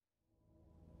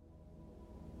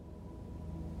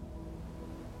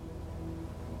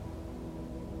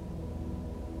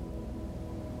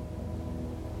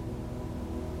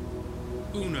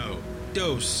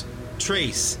dos,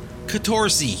 tres,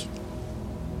 catorce.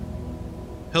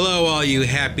 Hello, all you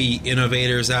happy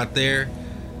innovators out there.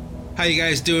 How you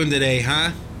guys doing today,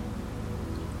 huh?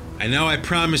 I know I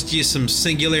promised you some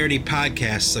Singularity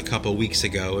podcasts a couple weeks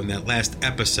ago in that last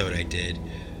episode I did,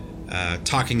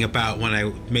 talking about when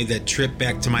I made that trip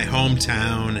back to my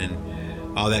hometown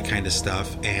and all that kind of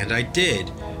stuff. And I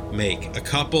did make a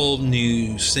couple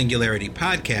new Singularity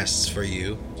podcasts for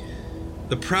you.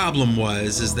 The problem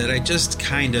is that I just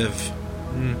kind of,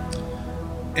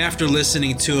 after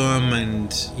listening to them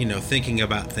and, thinking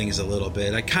about things a little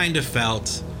bit, I kind of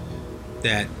felt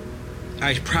that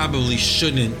I probably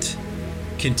shouldn't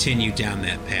continue down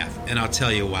that path. And I'll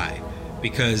tell you why.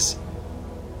 Because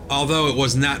although it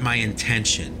was not my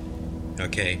intention,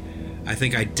 I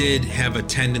think I did have a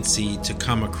tendency to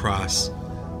come across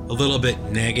a little bit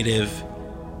negative,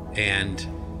 and,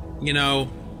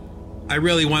 I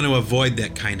really want to avoid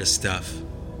that kind of stuff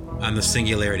on the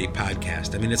Singularity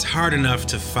podcast. I mean, it's hard enough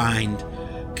to find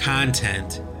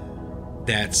content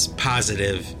that's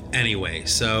positive anyway.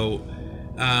 So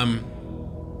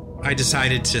I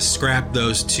decided to scrap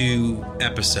those 2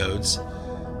 episodes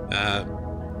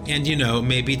and,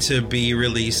 maybe to be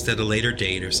released at a later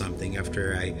date or something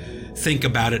after I think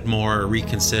about it more or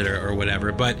reconsider or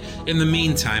whatever. But in the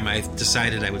meantime, I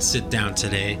decided I would sit down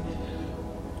today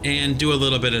and do a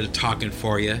little bit of talking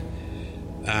for you.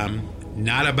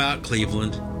 Not about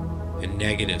Cleveland and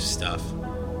negative stuff,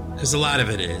 because a lot of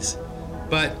it is.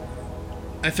 But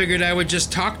I figured I would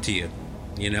just talk to you.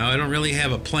 I don't really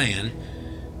have a plan,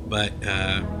 but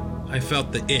I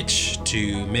felt the itch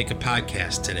to make a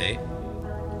podcast today.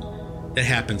 That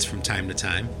happens from time to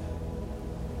time.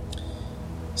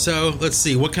 So let's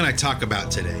see, what can I talk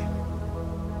about today?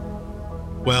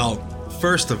 Well,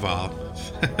 first of all,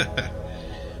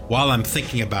 while I'm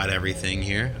thinking about everything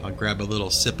here, I'll grab a little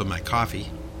sip of my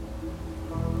coffee.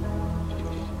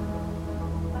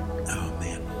 Oh,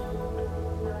 man.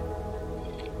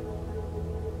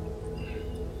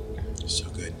 So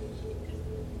good.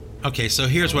 Okay, so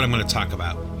here's what I'm going to talk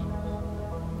about.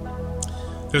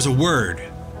 There's a word,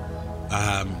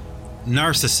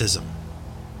 narcissism.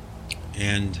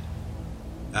 And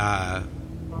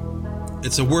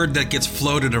it's a word that gets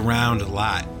floated around a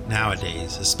lot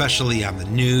nowadays, especially on the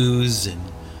news and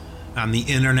on the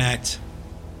internet.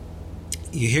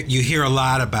 You hear a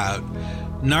lot about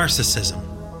narcissism.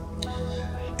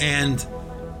 And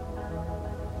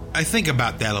I think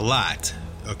about that a lot,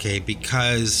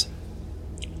 because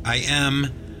I am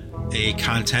a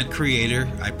content creator.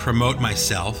 I promote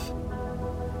myself.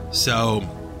 So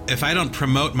if I don't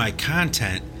promote my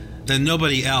content, then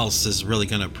nobody else is really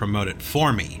going to promote it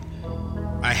for me.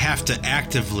 I have to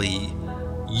actively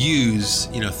use,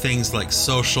 things like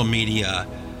social media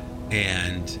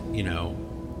and,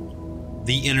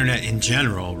 the internet in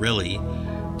general, really,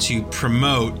 to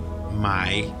promote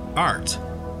my art,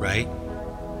 right?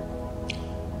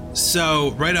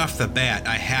 So right off the bat,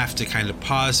 I have to kind of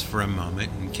pause for a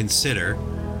moment and consider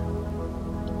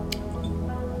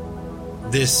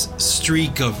this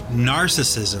streak of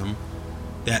narcissism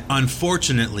that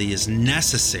unfortunately is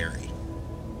necessary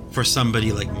for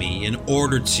somebody like me in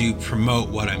order to promote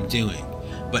what I'm doing.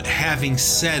 But having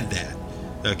said that,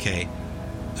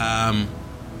 I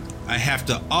have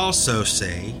to also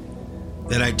say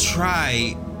that I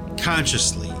try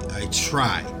consciously, I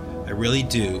really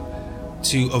do,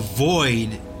 to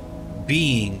avoid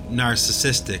being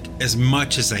narcissistic as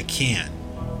much as I can,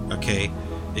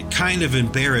 It kind of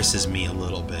embarrasses me a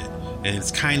little bit, and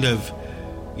it's kind of,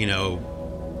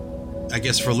 I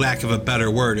guess for lack of a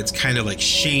better word, it's kind of like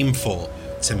shameful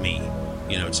to me,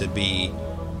 to be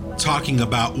talking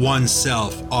about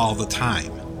oneself all the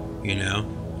time, You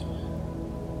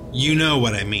know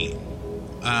what I mean.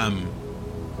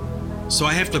 So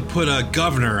I have to put a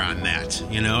governor on that,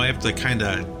 I have to kind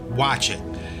of watch it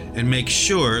and make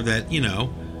sure that,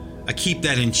 I keep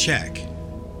that in check.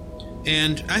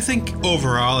 And I think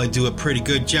overall I do a pretty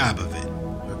good job of it,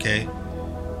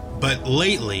 But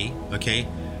lately,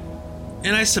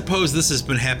 and I suppose this has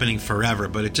been happening forever,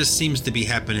 but it just seems to be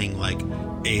happening like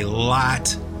a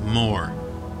lot more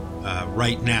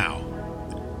right now.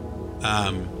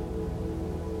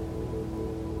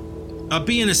 I'll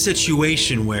be in a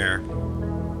situation where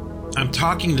I'm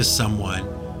talking to someone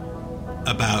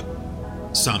about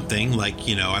something like,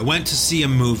 I went to see a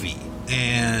movie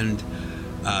and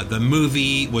the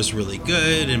movie was really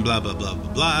good and blah, blah, blah,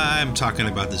 blah, blah. I'm talking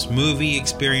about this movie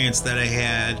experience that I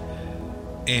had,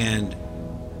 and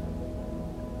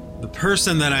the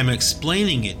person that I'm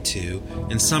explaining it to,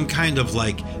 in some kind of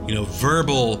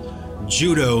verbal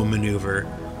judo maneuver,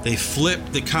 they flip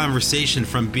the conversation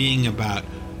from being about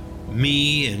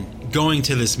me and going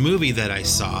to this movie that I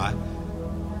saw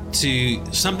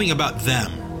to something about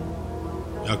them.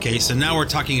 Okay, so now we're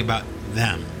talking about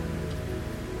them.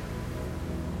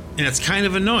 And it's kind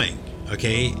of annoying,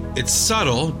 okay? It's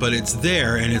subtle, but it's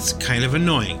there, and it's kind of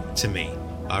annoying to me,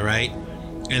 all right?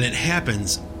 And it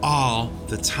happens all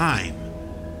the time.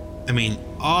 I mean,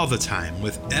 all the time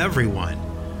with everyone.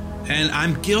 And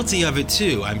I'm guilty of it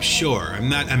too, I'm sure. I'm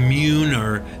not immune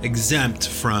or exempt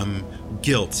from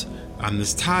guilt on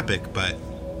this topic, but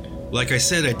like I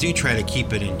said, I do try to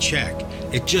keep it in check.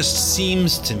 It just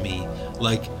seems to me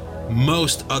like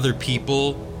most other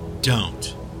people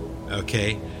don't,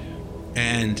 okay?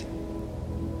 And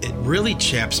it really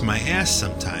chaps my ass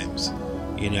sometimes.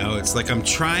 You know, it's like I'm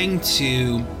trying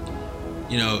to,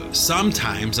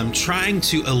 sometimes I'm trying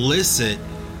to elicit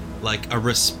like a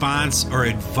response or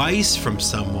advice from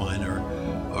someone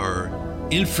or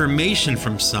information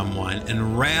from someone,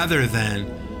 and rather than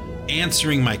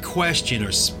answering my question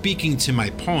or speaking to my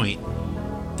point,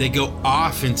 they go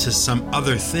off into some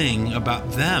other thing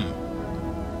about them.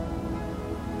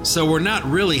 So we're not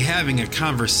really having a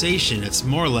conversation. It's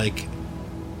more like,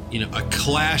 a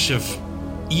clash of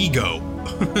ego.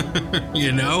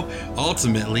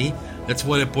 Ultimately, that's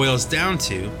what it boils down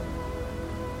to.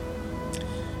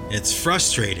 It's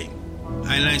frustrating.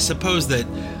 And I suppose that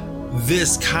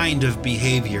this kind of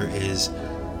behavior is,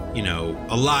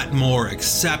 a lot more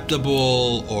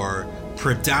acceptable or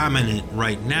predominant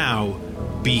right now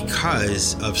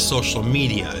because of social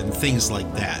media and things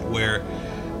like that, where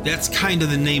that's kind of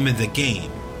the name of the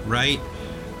game, right?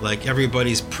 Like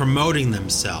everybody's promoting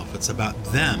themselves. It's about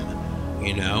them,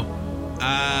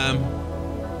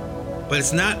 But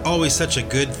it's not always such a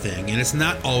good thing, and it's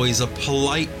not always a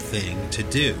polite thing to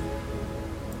do.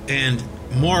 And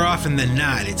more often than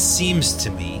not, it seems to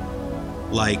me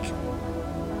like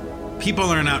people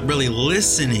are not really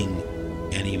listening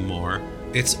anymore.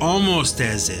 It's almost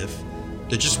as if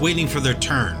they're just waiting for their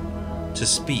turn to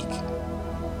speak.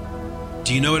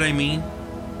 Do you know what I mean?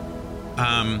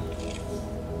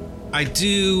 I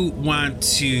do want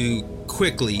to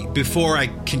quickly, before I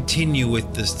continue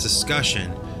with this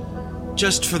discussion,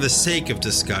 just for the sake of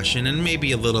discussion and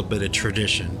maybe a little bit of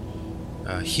tradition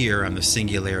here on the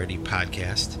Singularity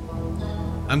podcast,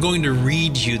 I'm going to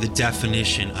read you the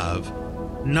definition of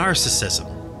narcissism,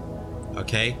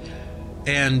 okay?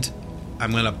 And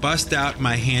I'm going to bust out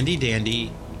my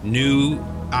handy-dandy new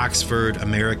Oxford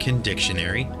American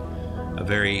Dictionary, a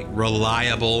very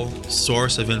reliable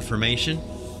source of information,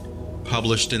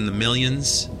 published in the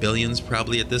millions, billions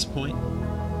probably at this point.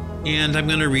 And I'm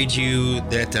going to read you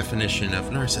that definition of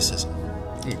narcissism.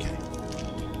 Okay.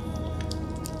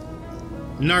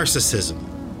 Narcissism.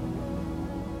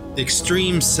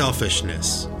 Extreme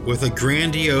selfishness with a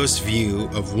grandiose view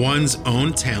of one's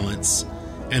own talents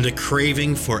and a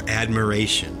craving for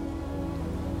admiration,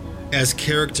 as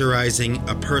characterizing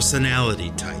a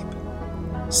personality type.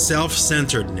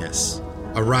 Self-centeredness,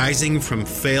 arising from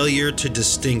failure to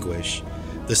distinguish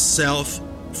the self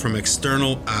from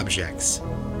external objects.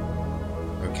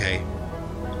 Okay?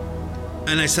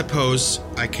 And I suppose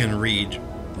I can read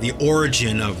the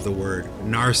origin of the word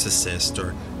narcissist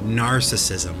or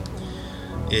narcissism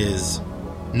is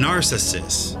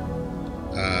Narcissus,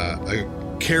 a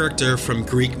character from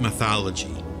Greek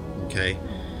mythology. Okay?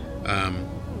 And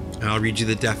I'll read you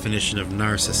the definition of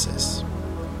Narcissus.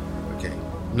 Okay.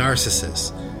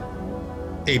 Narcissus,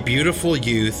 a beautiful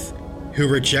youth who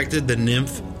rejected the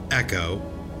nymph Echo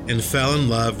and fell in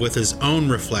love with his own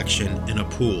reflection in a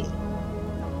pool.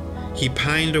 He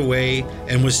pined away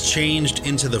and was changed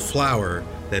into the flower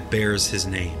that bears his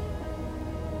name.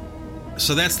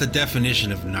 So that's the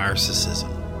definition of narcissism.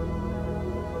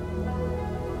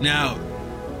 Now,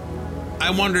 I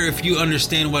wonder if you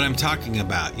understand what I'm talking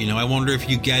about. I wonder if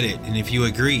you get it and if you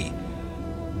agree.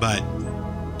 But,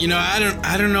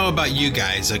 I don't know about you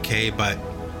guys, okay? But,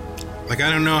 I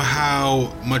don't know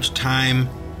how much time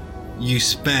you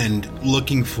spend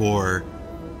looking for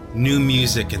new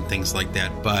music and things like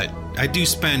that. But I do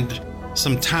spend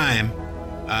some time,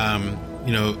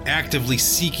 actively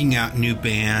seeking out new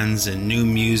bands and new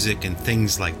music and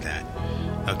things like that.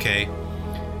 Okay?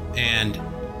 And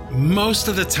most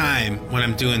of the time when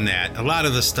I'm doing that, a lot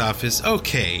of the stuff is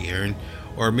okay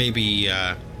or maybe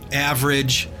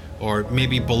average or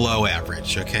maybe below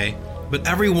average, okay? But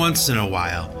every once in a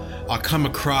while, I'll come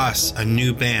across a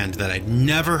new band that I'd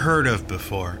never heard of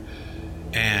before,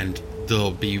 and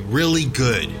they'll be really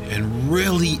good and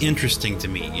really interesting to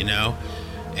me,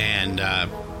 And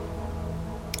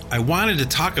I wanted to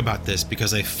talk about this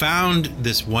because I found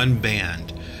this one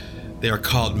band. They're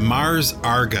called Mars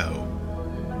Argo.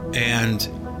 And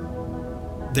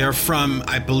They're from,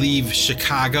 I believe,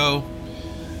 Chicago.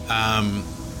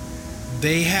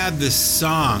 They had this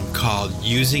song called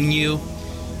Using You.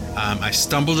 I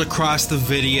stumbled across the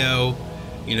video.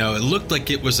 You know, it looked like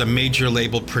it was a major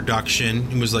label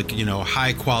production. It was like, you know,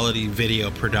 high quality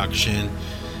video production.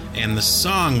 And the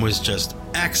song was just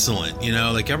excellent. You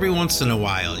know, like every once in a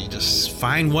while, you just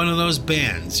find one of those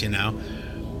bands, you know.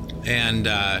 And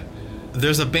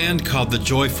there's a band called The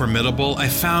Joy Formidable. I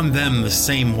found them the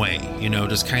same way, you know,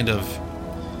 just kind of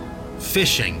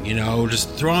fishing, you know, just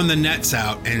throwing the nets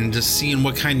out and just seeing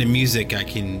what kind of music I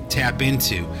can tap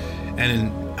into.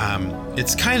 And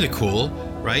it's kind of cool,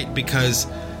 right? Because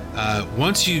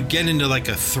once you get into like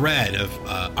a thread of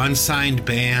unsigned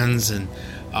bands and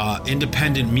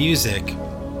independent music,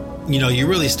 you know, you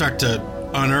really start to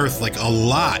unearth like a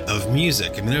lot of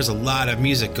music. I mean, there's a lot of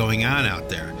music going on out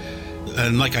there.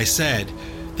 And like I said,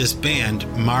 this band,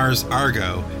 Mars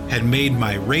Argo, had made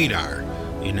my radar,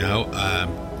 you know,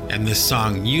 and this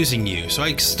song, Using You. So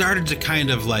I started to kind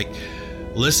of like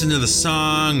listen to the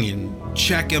song and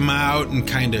check them out and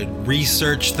kind of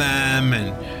research them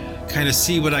and kind of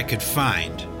see what I could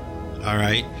find. All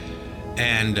right.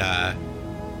 And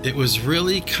it was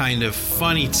really kind of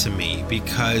funny to me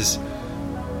because,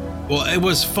 well, it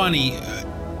was funny,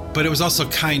 but it was also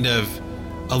kind of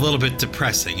a little bit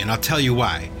depressing, and I'll tell you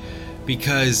why.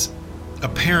 Because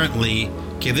apparently,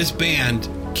 okay, this band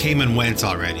came and went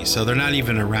already, so they're not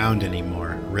even around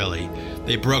anymore, really.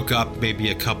 They broke up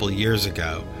maybe a couple years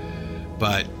ago,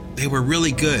 but they were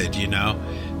really good, you know.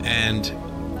 And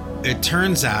it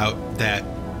turns out that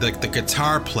the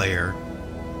guitar player,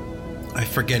 I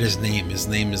forget his name. His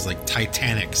name is like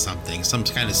Titanic something, some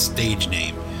kind of stage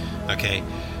name. Okay,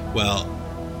 well,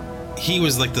 he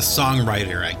was like the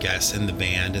songwriter, I guess, in the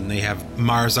band, and they have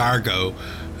Mars Argo,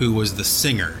 who was the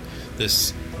singer,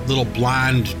 this little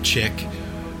blonde chick,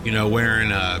 you know,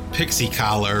 wearing a pixie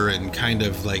collar and kind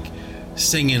of like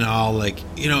singing all like,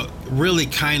 you know, really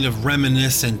kind of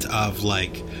reminiscent of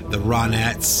like the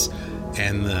Ronettes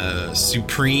and the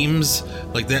Supremes,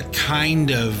 like that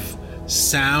kind of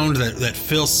sound, that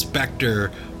Phil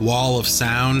Spector wall of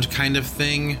sound kind of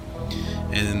thing.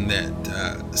 And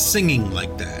that singing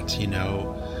like that, you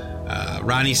know,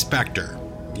 Ronnie Spector,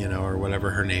 you know, or whatever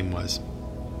her name was.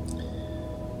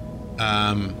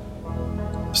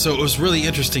 So it was really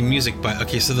interesting music. But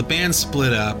okay, so the band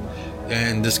split up,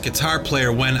 and this guitar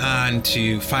player went on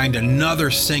to find another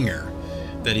singer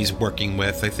that he's working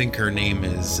with. I think her name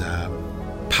is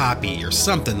Poppy or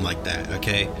something like that.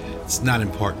 Okay, it's not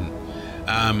important.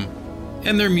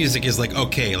 And their music is like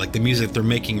okay, like the music they're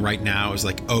making right now is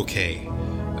like okay.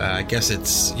 I guess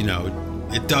it's, you know,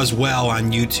 it does well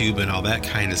on YouTube and all that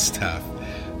kind of stuff,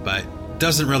 but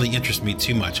doesn't really interest me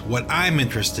too much. What I'm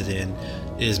interested in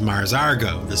is Mars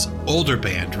Argo, this older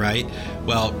band, right?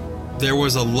 Well, there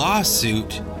was a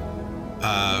lawsuit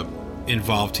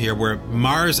involved here where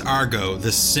Mars Argo,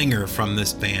 the singer from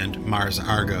this band, Mars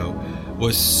Argo,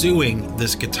 was suing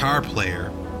this guitar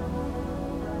player,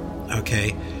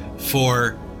 okay,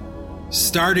 for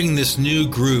starting this new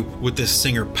group with this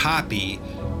singer Poppy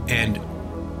and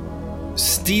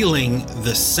stealing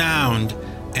the sound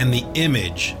and the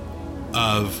image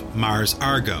of Mars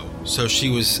Argo. So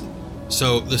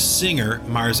the singer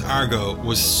Mars Argo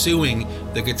was suing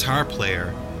the guitar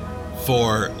player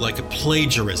for like a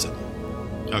plagiarism.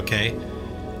 Okay?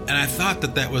 And I thought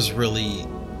that was really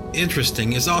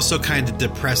interesting. It's also kind of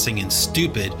depressing and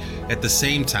stupid at the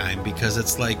same time, because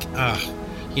it's like,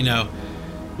 you know,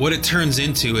 what it turns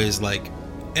into is like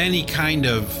any kind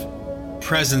of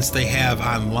presence they have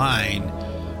online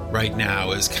right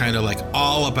now is kind of like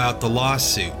all about the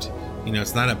lawsuit. You know,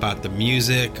 it's not about the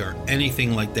music or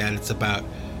anything like that. It's about,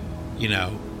 you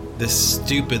know, this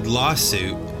stupid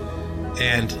lawsuit.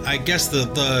 And I guess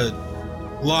the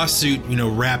lawsuit, you know,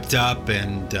 wrapped up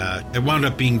and it wound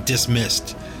up being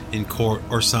dismissed in court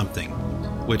or something,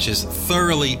 which is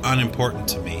thoroughly unimportant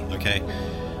to me, okay?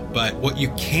 But what you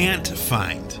can't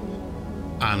find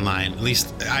online, at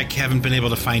least I haven't been able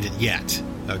to find it yet,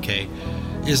 okay,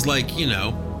 is like, you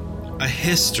know, a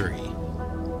history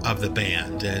of the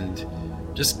band and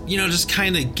just, you know, just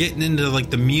kind of getting into like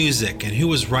the music and who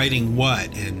was writing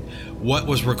what and what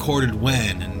was recorded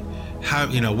when and how,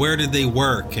 you know, where did they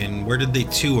work and where did they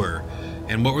tour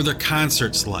and what were their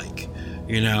concerts like,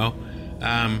 you know.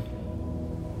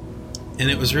 And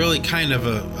it was really kind of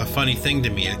a funny thing to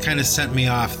me. It kind of sent me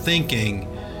off thinking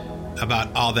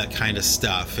about all that kind of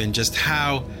stuff and just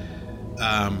how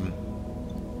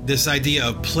this idea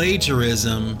of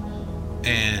plagiarism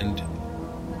and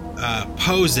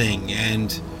posing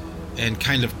and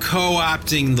kind of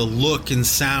co-opting the look and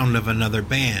sound of another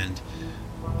band,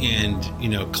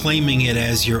 and, claiming it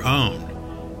as your own.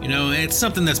 It's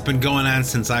something that's been going on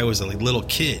since I was a little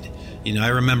kid. I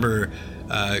remember,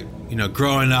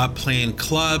 growing up playing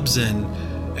clubs and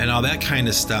all that kind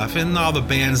of stuff, and all the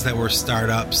bands that were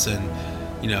startups and,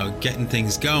 getting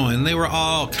things going. They were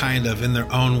all kind of in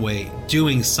their own way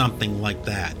doing something like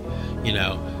that,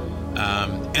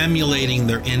 emulating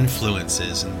their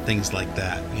influences and things like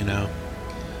that,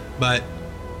 But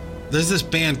there's this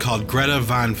band called Greta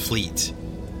Van Fleet,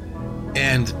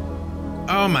 and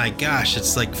oh my gosh,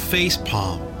 it's like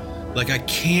facepalm. Like, I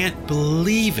can't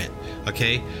believe it,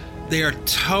 okay? They are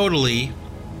totally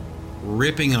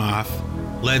ripping off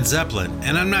Led Zeppelin.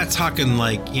 And I'm not talking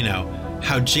like,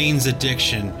 how Jane's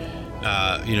Addiction,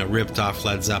 ripped off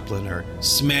Led Zeppelin, or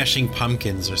Smashing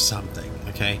Pumpkins or something,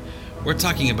 okay? We're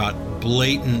talking about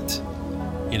blatant,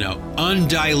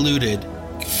 undiluted,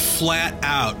 flat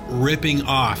out ripping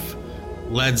off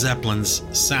Led Zeppelin's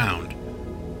sound.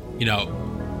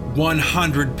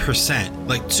 100%,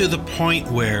 like to the point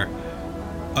where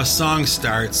a song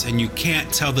starts and you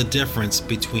can't tell the difference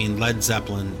between Led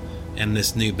Zeppelin and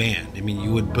this new band. I mean,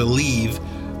 you would believe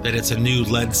that it's a new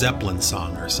Led Zeppelin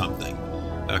song or something,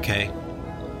 okay?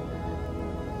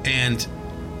 And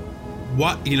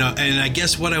and I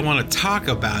guess what I want to talk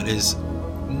about is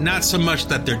not so much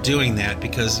that they're doing that,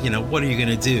 because, what are you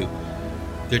going to do?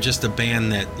 They're just a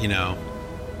band that,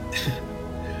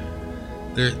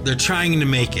 they're trying to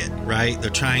make it, right? They're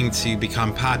trying to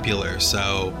become popular.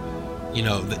 So,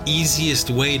 the easiest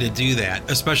way to do that,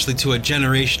 especially to a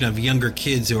generation of younger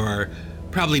kids who are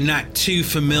probably not too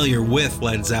familiar with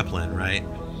Led Zeppelin, right?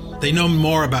 They know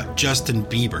more about Justin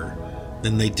Bieber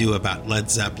than they do about Led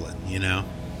Zeppelin,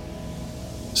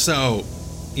 So,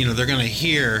 they're going to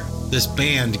hear this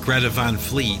band, Greta Van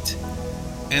Fleet,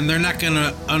 and they're not going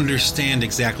to understand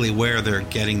exactly where they're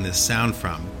getting this sound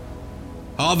from.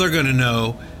 All they're going to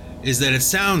know is that it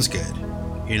sounds good,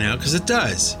 because it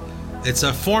does. It's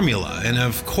a formula, and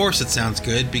of course it sounds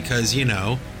good because,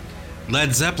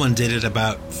 Led Zeppelin did it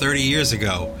about 30 years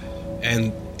ago,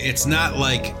 and it's not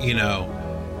like,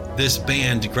 this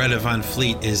band, Greta Van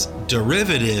Fleet, is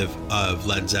derivative of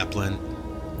Led Zeppelin.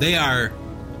 They are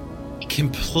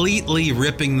completely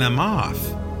ripping them off,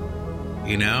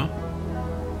 And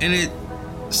it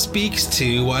speaks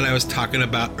to what I was talking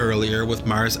about earlier with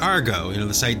Mars Argo,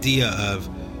 this idea of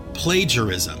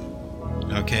plagiarism,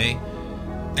 okay?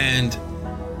 And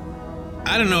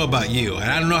I don't know about you, and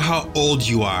I don't know how old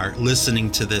you are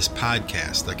listening to this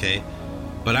podcast, okay?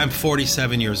 But I'm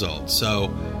 47 years old,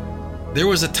 so there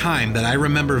was a time that I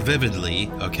remember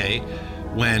vividly, okay,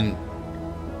 when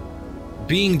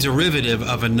being derivative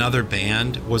of another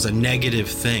band was a negative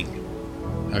thing,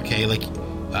 okay? Like,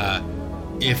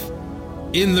 if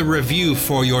in the review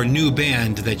for your new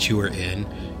band that you were in,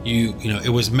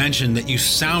 it was mentioned that you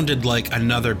sounded like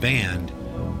another band,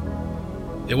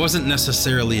 it wasn't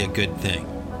necessarily a good thing,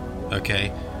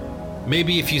 okay?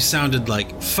 Maybe if you sounded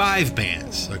like 5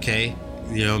 bands, okay,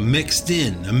 mixed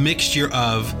in, a mixture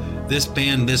of this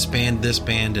band, this band, this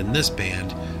band, and this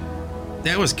band,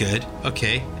 that was good,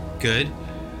 okay, good.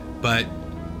 But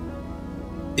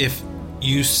if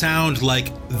you sound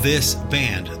like this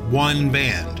band, one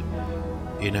band,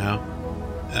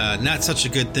 not such a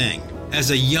good thing.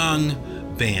 As a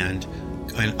young band,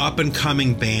 an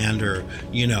up-and-coming band, or,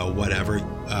 whatever,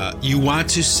 you want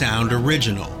to sound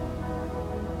original,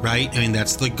 right? I mean,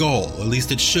 that's the goal. At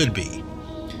least it should be.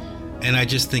 And I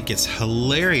just think it's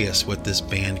hilarious with this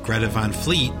band, Greta Van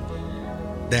Fleet,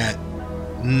 that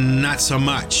not so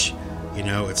much.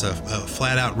 It's a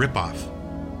flat-out ripoff.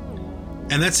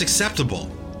 And that's acceptable.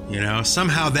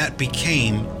 Somehow that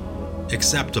became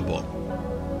acceptable.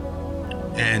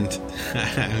 And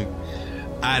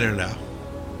I don't know.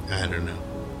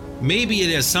 Maybe it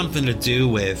has something to do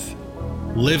with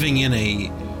living in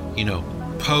a,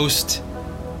 post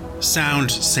sound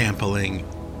sampling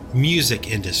music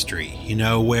industry,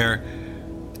 where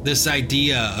this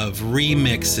idea of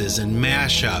remixes and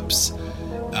mashups,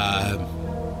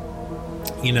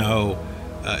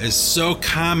 is so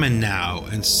common now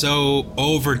and so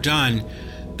overdone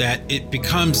that it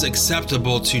becomes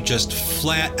acceptable to just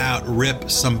flat out rip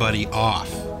somebody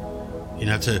off,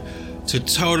 to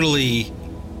totally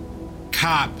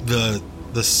cop the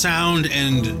sound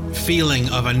and feeling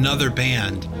of another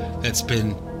band that's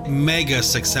been mega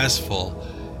successful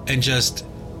and just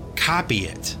copy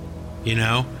it,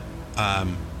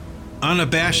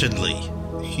 unabashedly,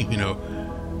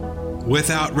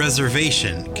 without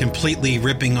reservation, completely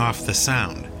ripping off the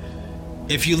sound.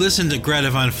 If you listen to Greta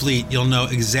Van Fleet, you'll know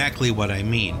exactly what I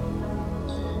mean.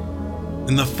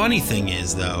 And the funny thing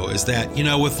is, though, is that,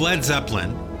 with Led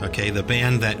Zeppelin, okay? The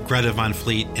band that Greta Van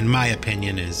Fleet, in my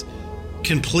opinion, is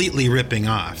completely ripping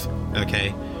off,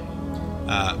 okay?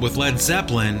 With Led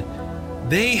Zeppelin,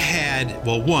 they had,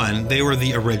 well, one, they were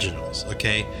the originals,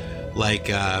 okay? Like,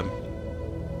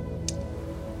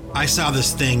 I saw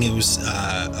this thing, it was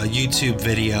a YouTube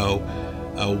video,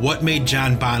 what made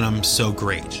John Bonham so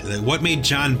great? What made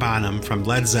John Bonham from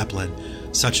Led Zeppelin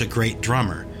such a great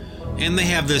drummer? And they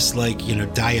have this, like, you know,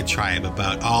 diatribe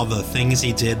about all the things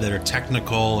he did that are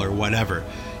technical or whatever.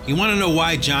 You want to know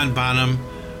why John Bonham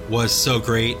was so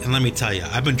great? And let me tell you,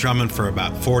 I've been drumming for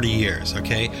about 40 years,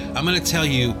 okay? I'm going to tell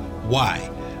you why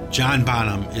John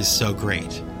Bonham is so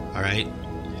great, all right?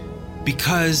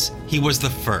 Because he was the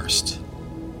first.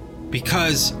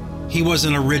 Because he was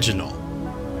an original,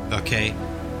 okay?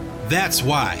 That's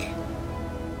why.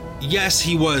 Yes,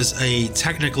 he was a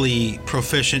technically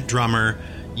proficient drummer.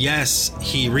 Yes,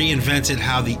 he reinvented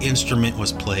how the instrument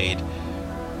was played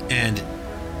and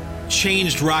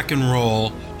changed rock and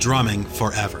roll drumming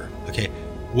forever, okay?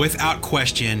 Without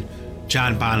question,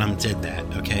 John Bonham did that,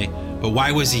 okay? But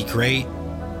why was he great?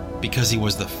 Because he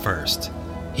was the first.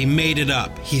 He made it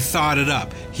up. He thought it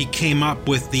up. He came up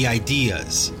with the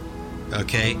ideas,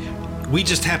 okay? We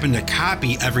just happened to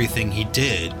copy everything he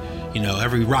did. You know,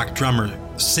 every rock drummer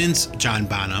since John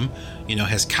Bonham, you know,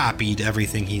 has copied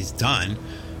everything he's done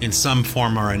in some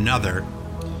form or another.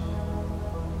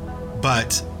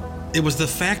 But it was the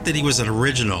fact that he was an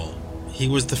original. He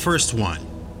was the first one,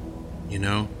 you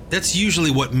know? That's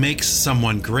usually what makes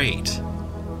someone great.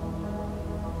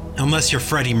 Unless you're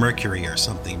Freddie Mercury or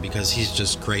something, because he's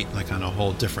just great, like, on a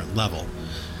whole different level.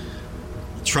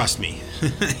 Trust me.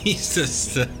 He's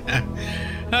just...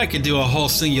 I could do a whole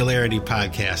Singularity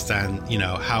podcast on, you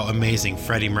know, how amazing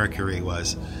Freddie Mercury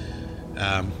was.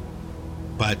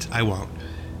 But I won't.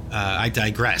 I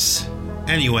digress.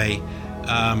 Anyway,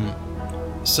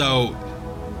 so,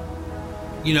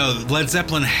 you know, Led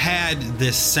Zeppelin had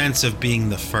this sense of being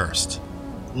the first.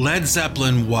 Led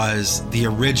Zeppelin was the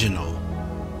original,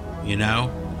 you know?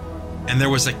 And there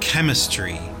was a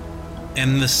chemistry.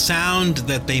 And the sound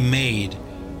that they made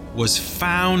was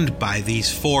found by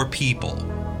these four people,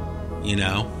 you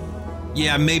know?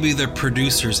 Yeah, maybe their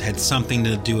producers had something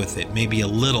to do with it, maybe a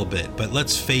little bit, but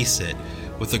let's face it,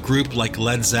 with a group like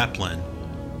Led Zeppelin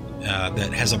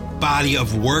that has a body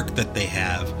of work that they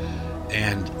have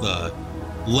and the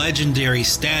legendary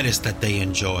status that they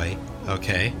enjoy,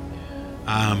 okay,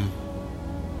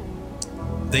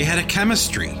 they had a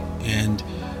chemistry, and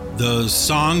those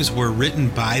songs were written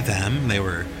by them. They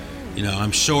were, you know,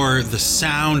 I'm sure the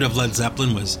sound of Led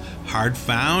Zeppelin was hard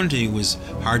found. It was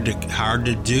hard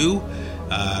to do.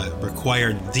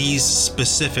 Required these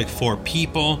specific four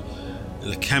people,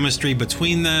 the chemistry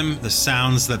between them, the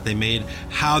sounds that they made,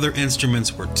 how their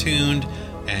instruments were tuned,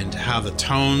 and how the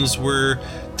tones were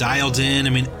dialed in. I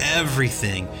mean,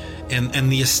 everything,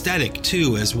 and the aesthetic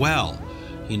too, as well.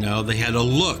 You know, they had a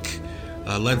look.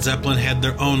 Led Zeppelin had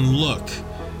their own look,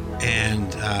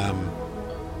 and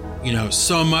you know,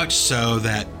 so much so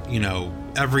that, you know,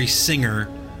 every singer,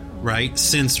 right,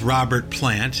 since Robert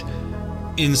Plant,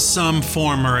 in some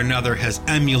form or another has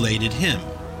emulated him,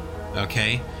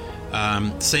 okay?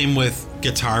 Same with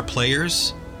guitar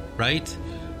players, right?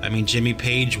 I mean, Jimmy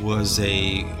Page was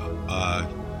a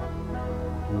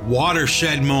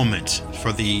watershed moment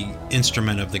for the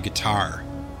instrument of the guitar,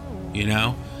 you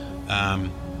know?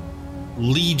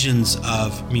 Legions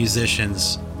of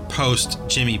musicians post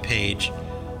Jimmy Page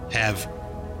have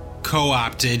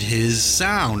co-opted his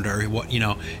sound, or what, you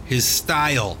know, his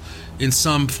style in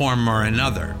some form or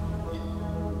another.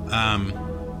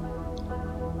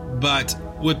 But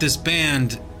with this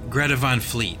band, Greta Van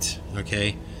Fleet,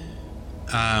 okay,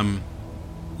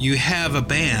 you have a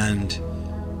band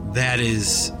that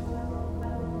is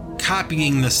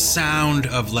copying the sound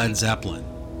of Led Zeppelin,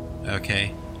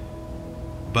 okay,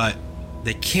 but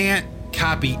they can't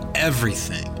copy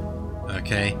everything,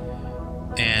 okay,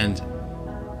 and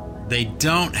they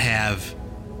don't have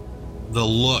the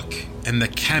look and the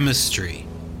chemistry,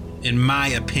 in my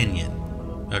opinion,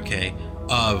 okay,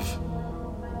 of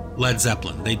Led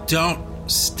Zeppelin. They don't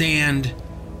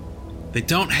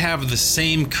have the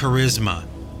same charisma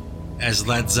as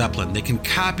Led Zeppelin. They can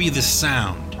copy the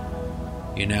sound,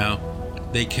 you know,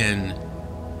 they can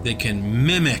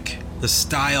mimic the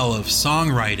style of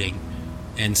songwriting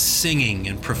and singing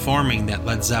and performing that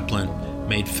Led Zeppelin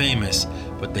made famous,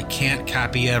 but they can't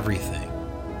copy everything.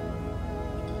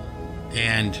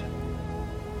 And,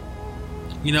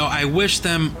 you know, I wish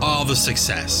them all the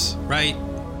success, right?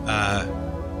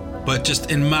 But just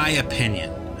in my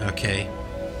opinion, okay,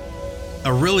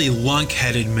 a really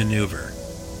lunk-headed maneuver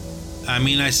I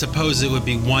mean, I suppose it would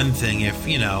be one thing if,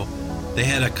 they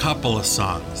had a couple of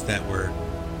songs that were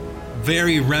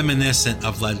very reminiscent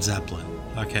of Led Zeppelin,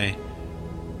 okay?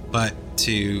 But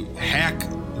to hack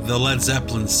the Led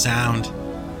Zeppelin sound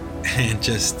and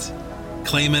just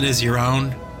claim it as your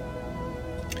own,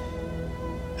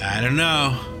 I don't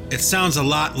know. It sounds a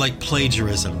lot like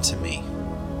plagiarism to me,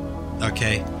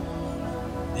 okay?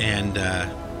 And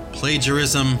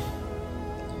plagiarism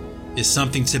is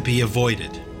something to be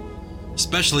avoided,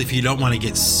 especially if you don't want to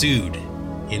get sued,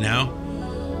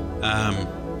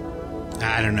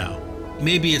 I don't know.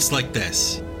 Maybe it's like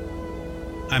this.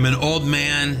 I'm an old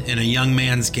man in a young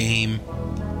man's game.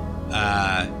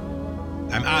 I'm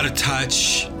out of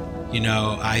touch.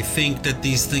 I think that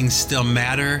these things still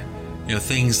matter.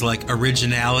 Things like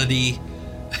originality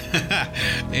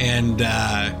and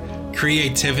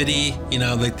creativity,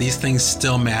 like these things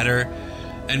still matter.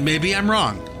 And maybe I'm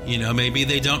wrong. Maybe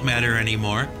they don't matter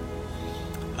anymore.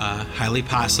 Highly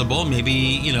possible.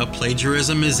 Maybe,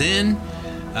 plagiarism is in.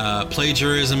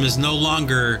 Plagiarism is no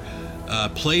longer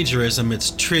plagiarism.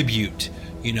 It's tribute,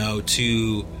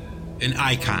 to an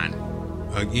icon.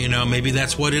 Maybe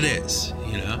that's what it is,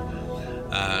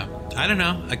 I don't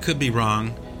know. I could be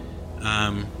wrong.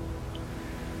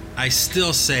 I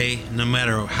still say, no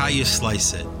matter how you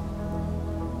slice it,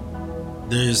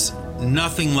 there's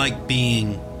nothing like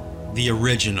being the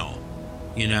original,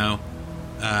 no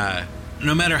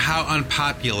matter how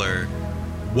unpopular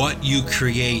what you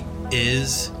create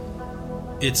is,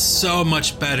 it's so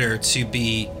much better to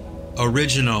be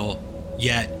original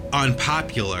yet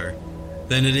unpopular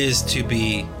than it is to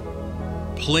be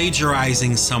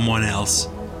plagiarizing someone else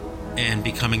and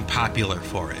becoming popular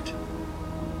for it.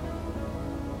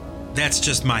 That's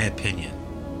just my opinion.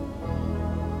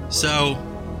 So,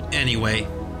 anyway,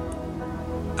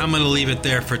 I'm going to leave it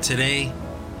there for today.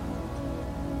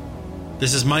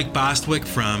 This is Mike Bostwick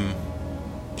from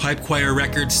Pipe Choir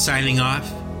Records signing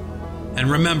off.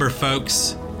 And remember,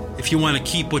 folks, if you want to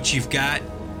keep what you've got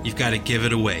to give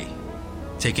it away.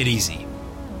 Take it easy.